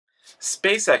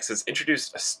SpaceX has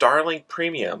introduced a Starlink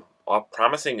Premium while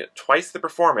promising twice the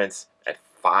performance at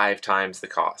 5 times the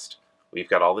cost. We've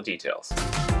got all the details.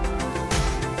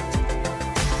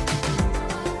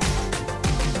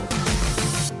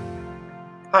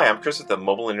 Hi, I'm Chris with the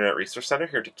Mobile Internet Resource Center,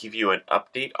 here to give you an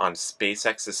update on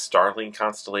SpaceX's Starlink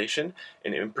constellation,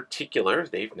 and in particular,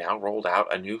 they've now rolled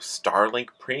out a new Starlink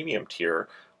Premium tier,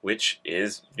 which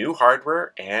is new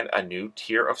hardware and a new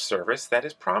tier of service that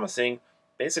is promising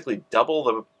basically double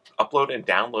the upload and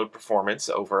download performance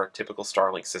over a typical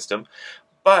Starlink system,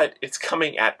 but it's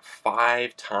coming at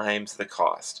 5 times the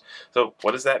cost. So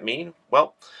what does that mean?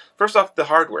 Well, first off, the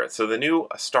hardware. So the new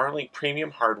Starlink Premium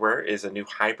hardware is a new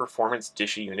high-performance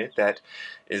dish unit that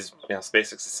is,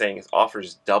 SpaceX is saying,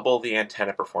 offers double the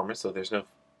antenna performance, so there's no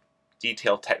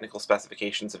detailed technical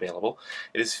specifications available.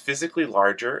 It is physically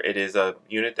larger. It is a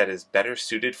unit that is better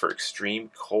suited for extreme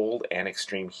cold and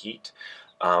extreme heat,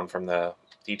 from the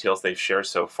details they've shared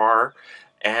so far.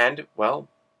 And, well,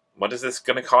 what is this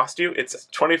going to cost you? It's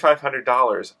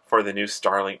 $2,500 for the new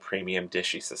Starlink Premium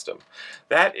Dishy system.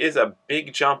 That is a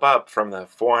big jump up from the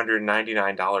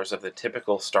 $499 of the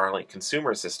typical Starlink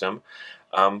consumer system,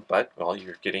 but, well,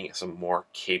 you're getting some more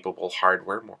capable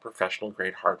hardware, more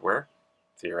professional-grade hardware,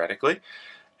 theoretically,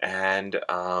 and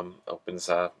opens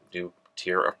a new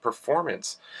tier of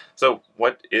performance. So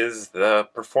what is the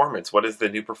performance? What is the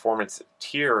new performance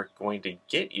tier going to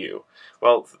get you?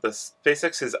 Well, the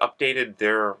SpaceX has updated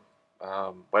their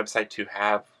website to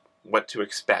have what to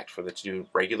expect for the new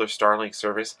regular Starlink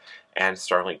service and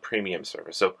Starlink Premium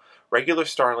service. So regular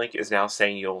Starlink is now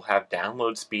saying you'll have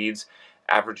download speeds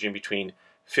averaging between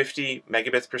 50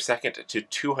 megabits per second to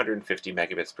 250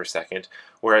 megabits per second,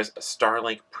 whereas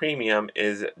Starlink Premium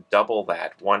is double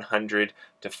that, 100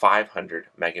 to 500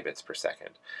 megabits per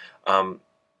second.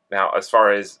 Now, as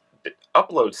far as the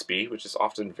upload speed, which is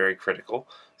often very critical,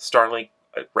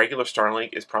 regular Starlink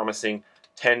is promising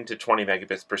 10 to 20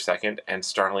 megabits per second, and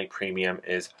Starlink Premium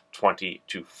is 20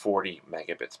 to 40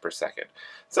 megabits per second.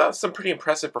 So some pretty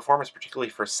impressive performance, particularly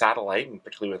for satellite, and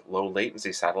particularly with low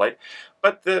latency satellite.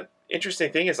 But the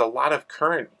interesting thing is a lot of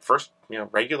current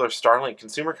regular Starlink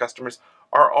consumer customers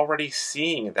are already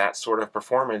seeing that sort of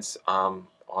performance on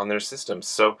their systems.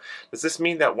 So does this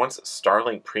mean that once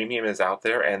Starlink Premium is out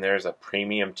there and there's a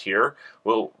premium tier,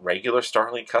 will regular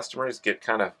Starlink customers get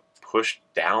kind of pushed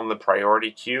down the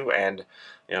priority queue and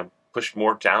pushed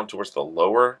more down towards the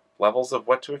lower levels of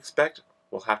what to expect?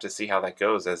 We'll have to see how that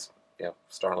goes as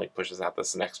Starlink pushes out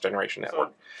this next generation network.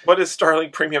 So, what is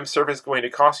Starlink Premium service going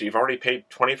to cost you? You've already paid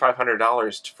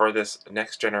 $2,500 for this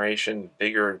next generation,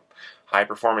 bigger, high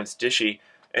performance dishy,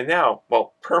 and now,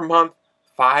 well, per month,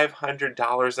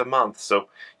 $500 a month. So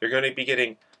you're going to be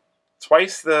getting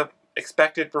twice the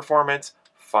expected performance,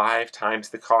 5 times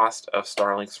the cost of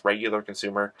Starlink's regular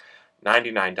consumer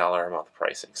 $99 a month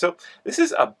pricing. So this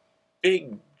is a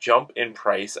big jump in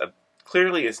price.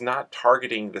 Clearly is not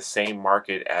targeting the same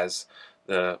market as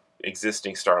the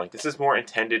existing Starlink. This is more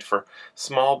intended for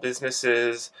small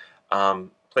businesses,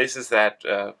 places that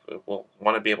will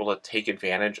want to be able to take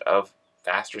advantage of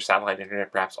faster satellite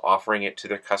internet, perhaps offering it to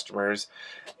their customers.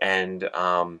 And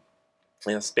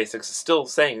SpaceX is still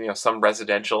saying some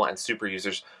residential and super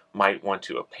users might want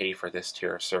to pay for this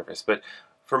tier of service. But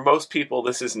for most people,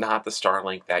 this is not the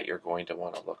Starlink that you're going to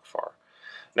want to look for.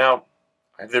 Now,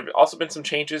 there have also been some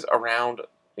changes around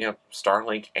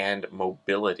Starlink and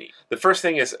mobility. The first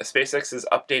thing is SpaceX has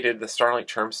updated the Starlink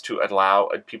terms to allow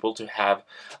people to have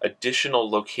additional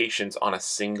locations on a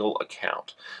single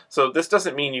account. So this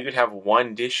doesn't mean you could have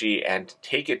one dishy and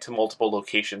take it to multiple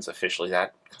locations officially.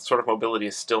 That sort of mobility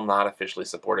is still not officially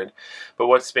supported. But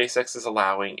what SpaceX is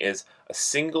allowing is a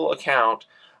single account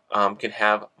can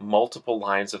have multiple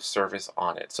lines of service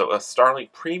on it. So a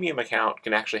Starlink Premium account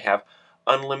can actually have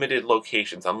unlimited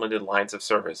locations, unlimited lines of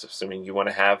service, assuming you want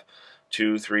to have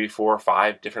 2, 3, 4,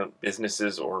 5 different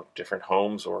businesses or different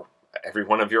homes, or every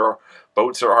one of your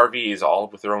boats or RVs all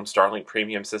with their own Starlink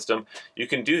Premium system. You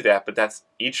can do that, but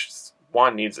each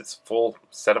one needs its full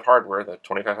set of hardware, the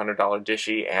 $2,500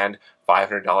 dishy and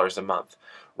 $500 a month.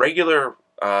 Regular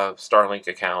Starlink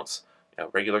accounts,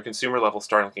 regular consumer level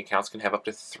Starlink accounts can have up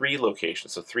to 3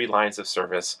 locations, so 3 lines of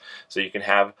service. So you can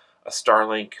have a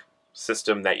Starlink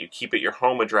system that you keep at your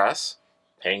home address,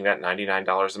 paying that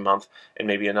 $99 a month, and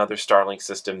maybe another Starlink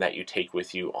system that you take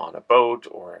with you on a boat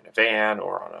or in a van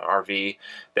or on an RV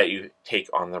that you take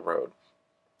on the road.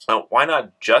 Now, why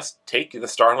not just take the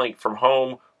Starlink from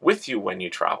home with you when you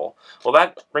travel? Well,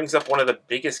 that brings up one of the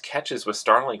biggest catches with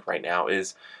Starlink right now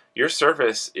is your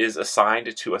service is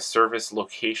assigned to a service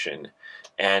location,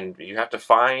 and you have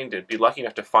to be lucky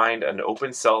enough to find an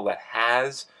open cell that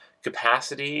has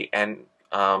capacity and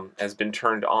has been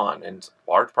turned on, and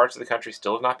large parts of the country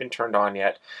still have not been turned on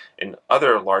yet, and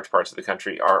other large parts of the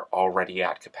country are already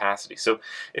at capacity. So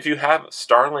if you have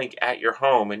Starlink at your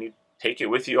home and you take it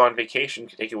with you on vacation, you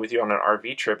can take it with you on an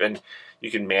RV trip, and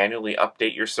you can manually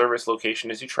update your service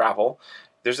location as you travel,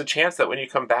 there's a chance that when you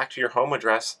come back to your home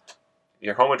address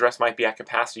might be at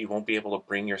capacity. You won't be able to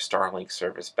bring your Starlink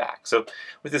service back. So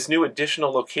with this new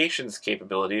additional locations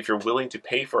capability, if you're willing to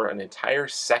pay for an entire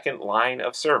second line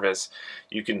of service,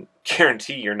 you can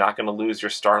guarantee you're not going to lose your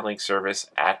Starlink service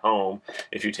at home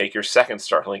if you take your second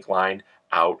Starlink line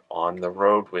out on the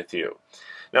road with you.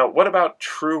 Now, what about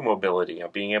true mobility,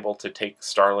 being able to take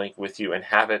Starlink with you and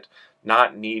have it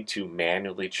not need to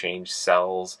manually change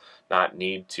cells, not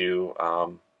need to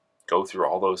go through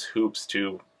all those hoops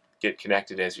to get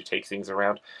connected as you take things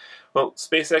around? Well,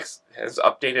 SpaceX has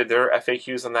updated their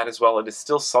FAQs on that as well. It is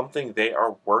still something they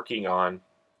are working on,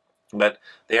 but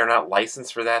they are not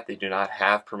licensed for that. They do not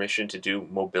have permission to do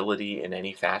mobility in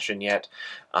any fashion yet.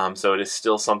 So it is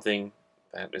still something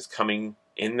that is coming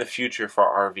in the future for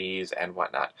RVs and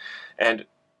whatnot. And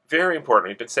very important,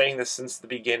 we've been saying this since the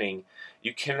beginning,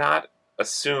 you cannot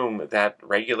assume that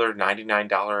regular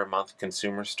 $99 a month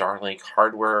consumer Starlink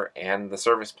hardware and the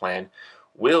service plan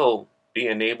will be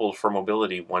enabled for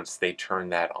mobility once they turn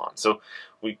that on. So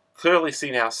we clearly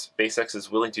see now SpaceX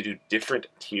is willing to do different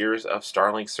tiers of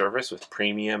Starlink service with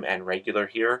premium and regular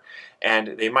here,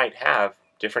 and they might have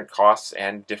different costs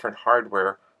and different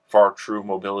hardware for true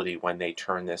mobility when they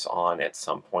turn this on at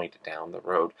some point down the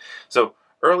road. So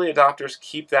early adopters,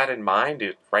 keep that in mind.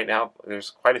 Right now, there's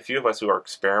quite a few of us who are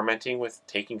experimenting with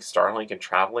taking Starlink and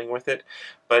traveling with it,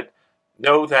 but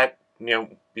know that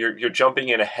you're jumping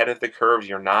in ahead of the curve.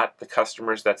 You're not the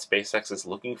customers that SpaceX is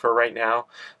looking for right now.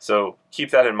 So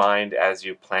keep that in mind as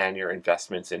you plan your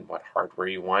investments in what hardware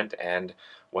you want and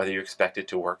whether you expect it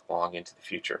to work long into the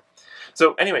future.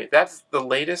 So anyway, that's the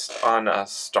latest on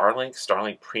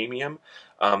Starlink Premium.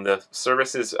 The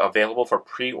service is available for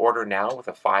pre-order now with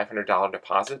a $500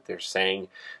 deposit. They're saying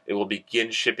it will begin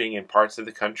shipping in parts of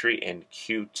the country in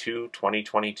Q2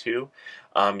 2022.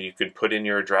 You could put in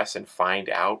your address and find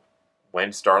out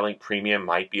when Starlink Premium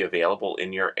might be available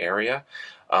in your area.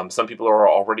 Some people are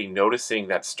already noticing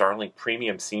that Starlink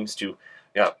Premium seems to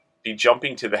be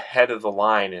jumping to the head of the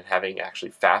line and having actually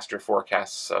faster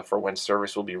forecasts for when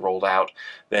service will be rolled out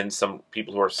than some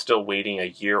people who are still waiting a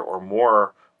year or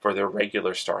more for their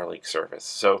regular Starlink service.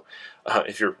 So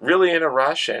if you're really in a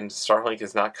rush and Starlink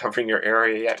is not covering your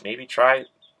area yet, maybe try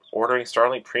ordering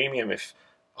Starlink Premium if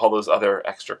all those other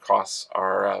extra costs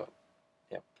are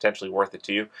potentially worth it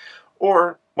to you.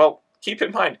 Or, well, keep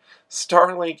in mind,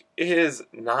 Starlink is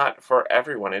not for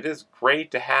everyone. It is great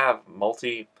to have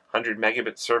multi-100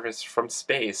 megabit service from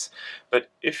space, but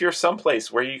if you're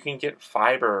someplace where you can get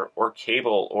fiber or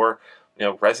cable or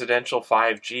residential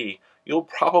 5G, you'll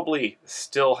probably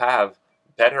still have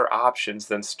better options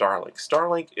than Starlink.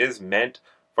 Starlink is meant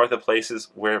for the places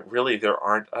where really there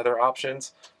aren't other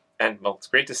options, and well, it's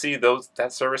great to see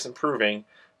that service improving.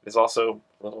 It's also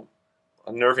a little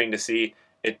unnerving to see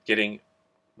it getting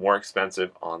more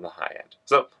expensive on the high end.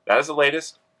 So that is the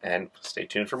latest, and stay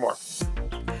tuned for more.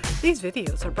 These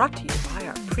videos are brought to you by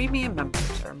our premium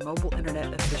members, our mobile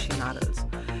internet aficionados.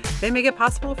 They make it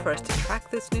possible for us to track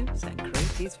this news and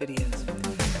create these videos.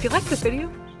 If you like this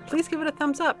video, please give it a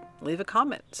thumbs up, leave a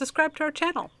comment, subscribe to our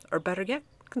channel, or better yet,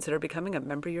 consider becoming a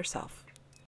member yourself.